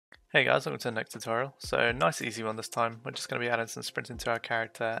Hey guys, welcome to the next tutorial. So nice easy one this time. We're just going to be adding some sprinting to our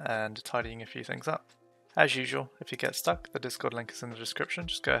character and tidying a few things up. As usual, if you get stuck, the Discord link is in the description.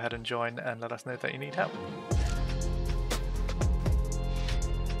 Just go ahead and join and let us know that you need help.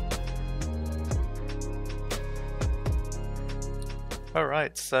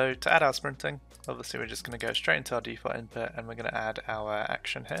 Alright, so to add our sprinting, obviously we're just going to go straight into our default input and we're going to add our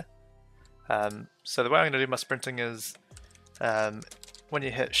action here. So the way I'm going to do my sprinting is when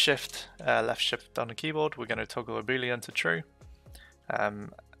you hit shift, left shift on the keyboard, we're going to toggle a boolean to true.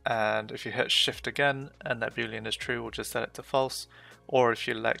 And if you hit shift again and that boolean is true, we'll just set it to false. Or if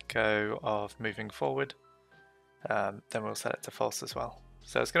you let go of moving forward, then we'll set it to false as well.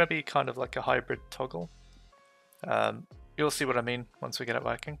 So it's going to be kind of like a hybrid toggle. You'll see what I mean once we get it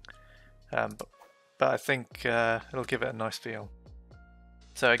working. But I think it'll give it a nice feel.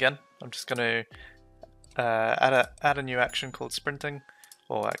 So again, I'm just going to add a new action called sprinting,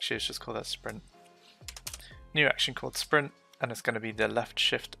 or actually let's just call that sprint. New action called sprint, and it's going to be the left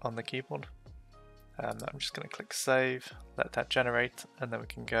shift on the keyboard. I'm just going to click save, let that generate, and then we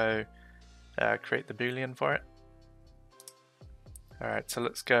can go create the boolean for it. Alright, so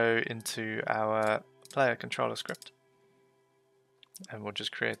let's go into our player controller script, and we'll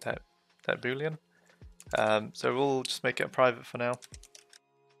just create that boolean. So we'll just make it a private for now.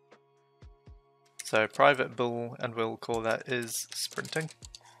 So private bool, and we'll call that is sprinting.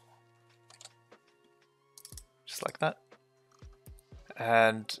 Just like that.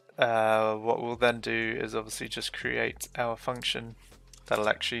 And what we'll then do is obviously just create our function that'll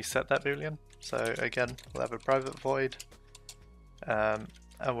actually set that boolean. So again, we'll have a private void, and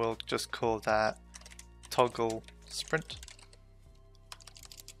we'll just call that toggle sprint.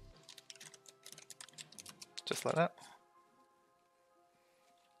 Just like that.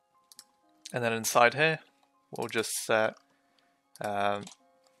 And then inside here, we'll just set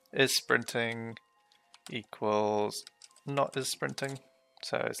is sprinting equals not is sprinting.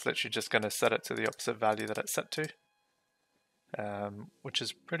 So it's literally just going to set it to the opposite value that it's set to, which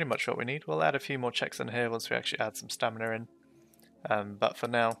is pretty much what we need. We'll add a few more checks in here once we actually add some stamina in, but for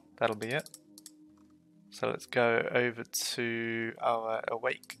now, that'll be it. So let's go over to our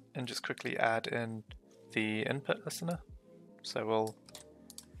awake and just quickly add in the input listener. So we'll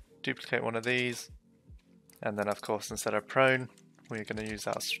duplicate one of these, and then of course instead of prone, we're going to use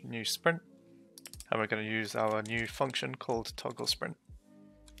our new sprint, and we're going to use our new function called toggle sprint.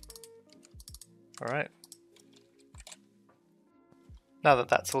 Alright. Now that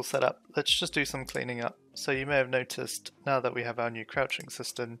that's all set up, let's just do some cleaning up. So you may have noticed now that we have our new crouching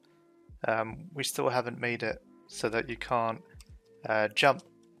system, we still haven't made it so that you can't jump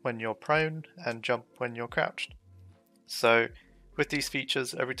when you're prone and jump when you're crouched. So with these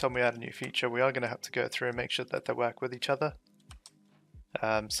features, every time we add a new feature, we are going to have to go through and make sure that they work with each other.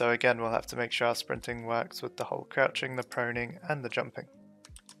 So again, we'll have to make sure our sprinting works with the whole crouching, the proning, and the jumping.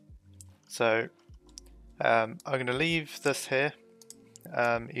 So I'm going to leave this here,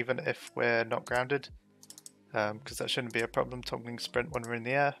 even if we're not grounded, because that shouldn't be a problem toggling sprint when we're in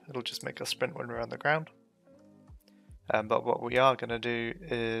the air. It'll just make us sprint when we're on the ground. But what we are going to do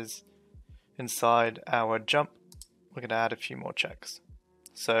is inside our jump, we're going to add a few more checks.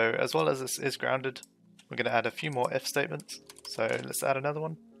 So as well as this is grounded, we're going to add a few more if statements. So let's add another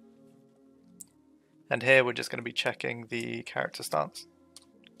one. And here we're just going to be checking the character stance.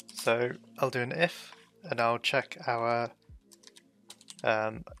 So I'll do an if, and I'll check our,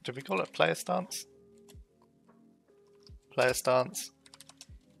 did we call it player stance? Player stance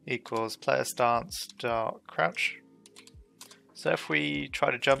equals player stance dot crouch. So if we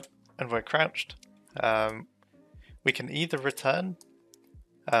try to jump and we're crouched, we can either return,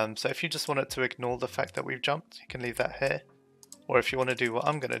 so if you just want it to ignore the fact that we've jumped, you can leave that here. Or if you want to do what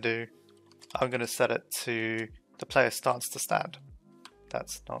I'm going to do, I'm going to set it to the player stance to stand.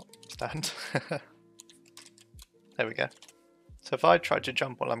 That's not stand. There we go. So if I try to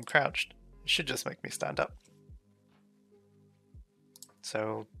jump while I'm crouched, it should just make me stand up.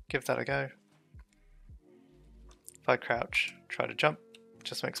 So give that a go. If I crouch, try to jump, it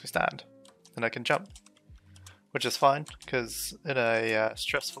just makes me stand. Then I can jump, which is fine, because in a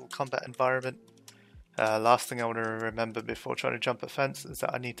stressful combat environment, last thing I want to remember before trying to jump a fence is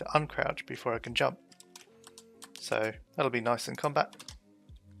that I need to uncrouch before I can jump. So that'll be nice in combat.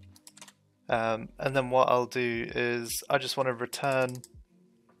 And then what I'll do is I just want to return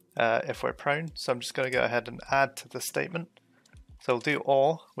if we're prone, so I'm just going to go ahead and add to the statement. So I'll do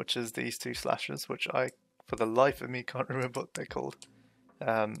or, which is these two slashes, which I, for the life of me, can't remember what they're called.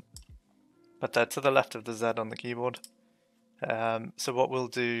 But they're to the left of the Z on the keyboard. So what we'll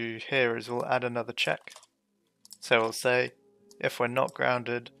do here is we'll add another check. So we'll say if we're not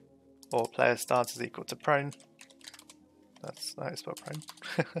grounded, or player start is equal to prone. That's how I spell prone.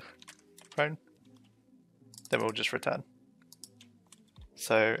 Prone. Then we'll just return.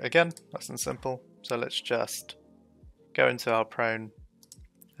 So again, nice and simple. So let's just go into our prone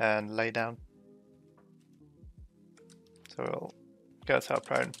and lay down. So we'll go to our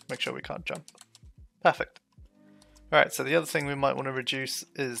prone, make sure we can't jump. Perfect. Alright, so the other thing we might want to reduce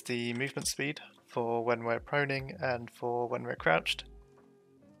is the movement speed for when we're proning and for when we're crouched.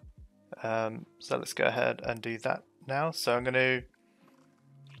 So let's go ahead and do that now. So I'm going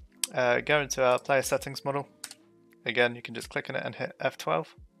to go into our player settings model. Again, you can just click on it and hit F12.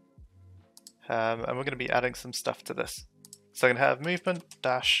 And we're going to be adding some stuff to this. So I'm going to have movement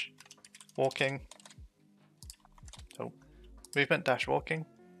dash walking. Oh, movement dash walking.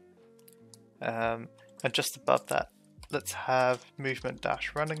 And just above that, let's have movement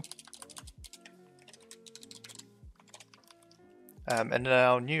dash running. And in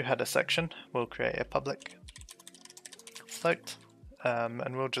our new header section, we'll create a public float,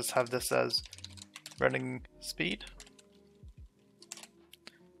 and we'll just have this as running speed.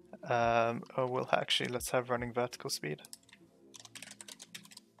 Or we'll actually, let's have running vertical speed.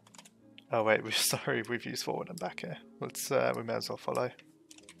 Oh wait, sorry, we've used forward and back here. Let's we may as well follow.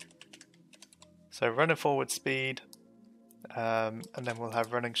 So running forward speed, and then we'll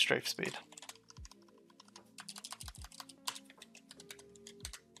have running strafe speed.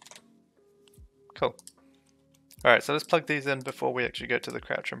 Cool. Alright, so let's plug these in before we actually go to the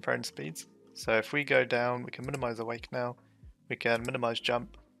crouch and prone speeds. So if we go down, we can minimize awake now, we can minimize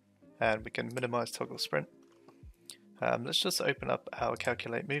jump, and we can minimize toggle sprint. Let's just open up our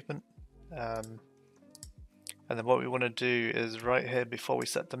calculate movement. And then what we want to do is right here before we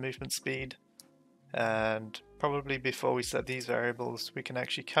set the movement speed, and probably before we set these variables, we can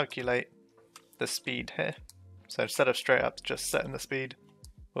actually calculate the speed here. So instead of straight up just setting the speed,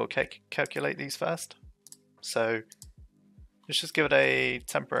 we'll calculate these first. So let's just give it a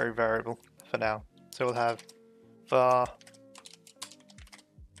temporary variable for now. So we'll have var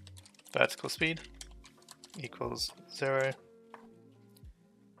vertical speed equals 0.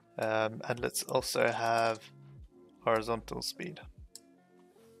 And let's also have horizontal speed.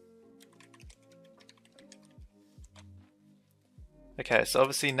 Okay, so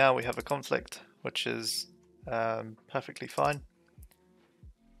obviously now we have a conflict, which is perfectly fine.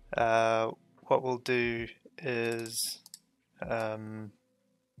 What we'll do is,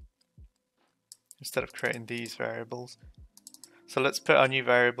 instead of creating these variables, so let's put our new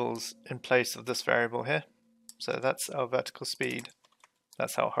variables in place of this variable here. So that's our vertical speed,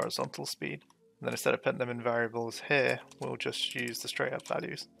 that's our horizontal speed. And then instead of putting them in variables here, we'll just use the straight up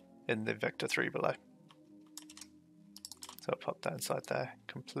values in the vector 3 below. So I'll pop that inside there,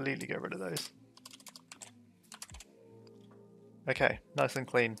 completely get rid of those. Okay, nice and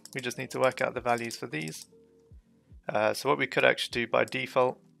clean. We just need to work out the values for these. So what we could actually do by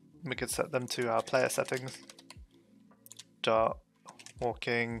default, we could set them to our player settings. Dot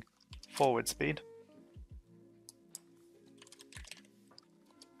walking forward speed.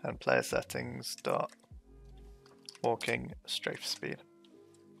 And player settings dot walking strafe speed.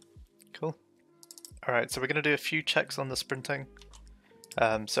 Cool. Alright, so we're going to do a few checks on the sprinting.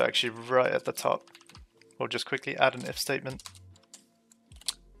 So actually right at the top, we'll just quickly add an if statement.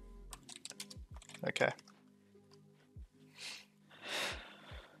 Okay.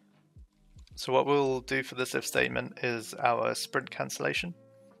 So what we'll do for this if statement is our sprint cancellation.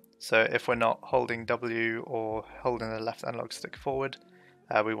 So if we're not holding W or holding the left analog stick forward,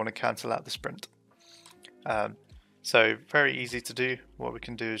 we want to cancel out the sprint. So very easy to do. What we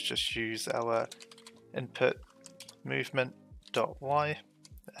can do is just use our input movement.y,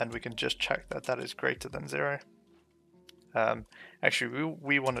 and we can just check that that is greater than 0. Actually,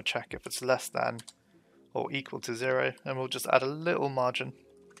 we want to check if it's less than or equal to 0, and we'll just add a little margin.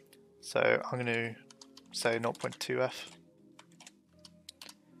 So I'm going to say 0.2f.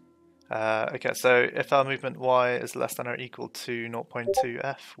 Okay, so if our movement y is less than or equal to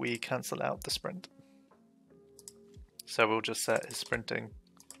 0.2f, we cancel out the sprint. So we'll just set is sprinting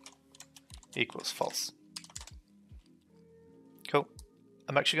equals false. Cool.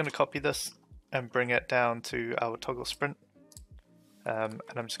 I'm actually going to copy this and bring it down to our toggle sprint. And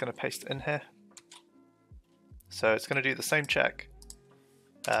I'm just going to paste it in here. So it's going to do the same check.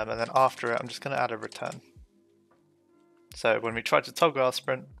 And then after it, I'm just going to add a return. So when we try to toggle our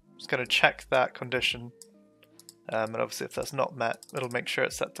sprint, it's going to check that condition. And obviously if that's not met, it'll make sure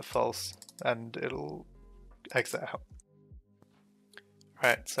it's set to false and it'll exit out.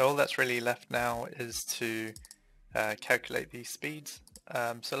 Right, so all that's really left now is to calculate these speeds.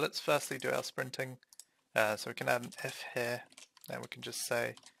 So let's firstly do our sprinting. So we can add an if here, and we can just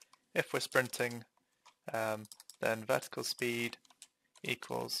say if we're sprinting, then vertical speed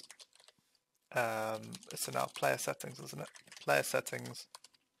equals, it's in our player settings, isn't it? Player settings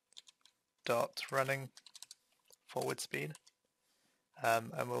dot running forward speed,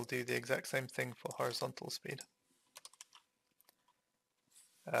 and we'll do the exact same thing for horizontal speed,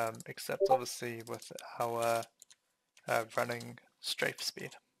 except obviously with our running strafe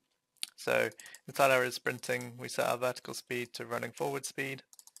speed. So inside our sprinting, we set our vertical speed to running forward speed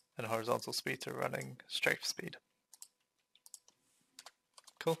and horizontal speed to running strafe speed.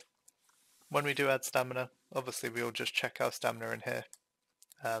 Cool. When we do add stamina, obviously we'll just check our stamina in here,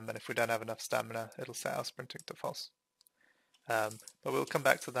 and if we don't have enough stamina, it'll set our sprinting to false. But we'll come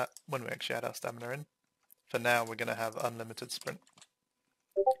back to that when we actually add our stamina in. For now, we're going to have unlimited sprint.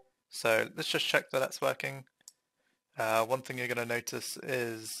 So let's just check that that's working. One thing you're going to notice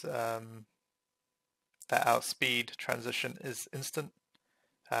is that our speed transition is instant,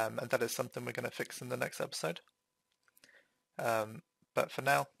 and that is something we're going to fix in the next episode. But for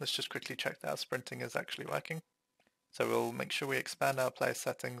now, let's just quickly check that our sprinting is actually working. So we'll make sure we expand our player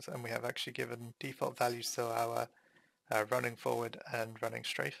settings and we have actually given default values to our running forward and running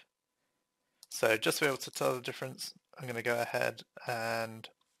strafe. So just to be able to tell the difference, I'm going to go ahead and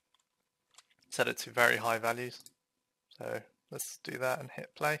set it to very high values. So let's do that and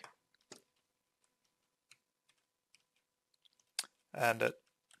hit play. And it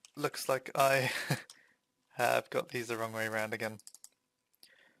looks like I have got these the wrong way around again.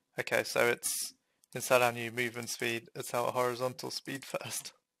 Okay, so it's inside our new movement speed, it's our horizontal speed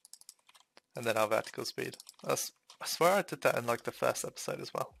first, and then our vertical speed. I swear I did that in like the first episode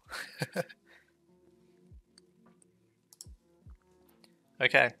as well.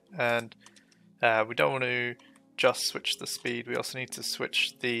 Okay, and we don't want to just switch the speed, we also need to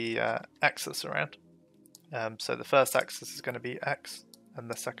switch the axis around. So the first axis is going to be X, and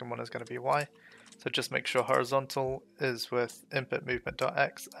the second one is going to be Y. So just make sure horizontal is with input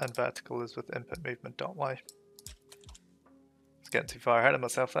movement.x and vertical is with input movement.y. It's getting too far ahead of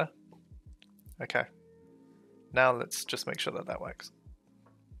myself there. Okay, now let's just make sure that that works.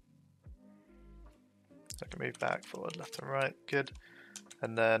 So I can move back, forward, left and right, good.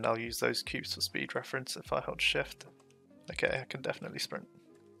 And then I'll use those cubes for speed reference if I hold shift. Okay, I can definitely sprint.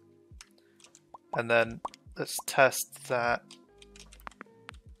 And then let's test that.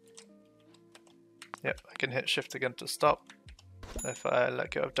 Yep, I can hit shift again to stop. If I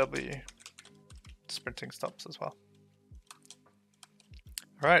let go of W, sprinting stops as well.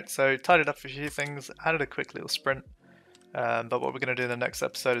 Alright, so tidied up a few things, added a quick little sprint. But what we're going to do in the next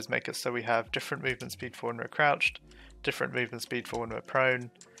episode is make it so we have different movement speed for when we're crouched, different movement speed for when we're prone,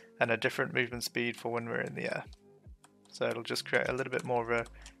 and a different movement speed for when we're in the air. So it'll just create a little bit more of a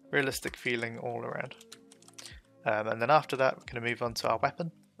realistic feeling all around. And then after that, we're going to move on to our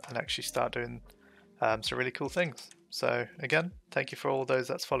weapon and actually start doing some really cool things. So again, thank you for all those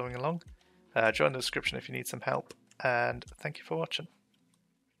that's following along. Join the description if you need some help, and thank you for watching.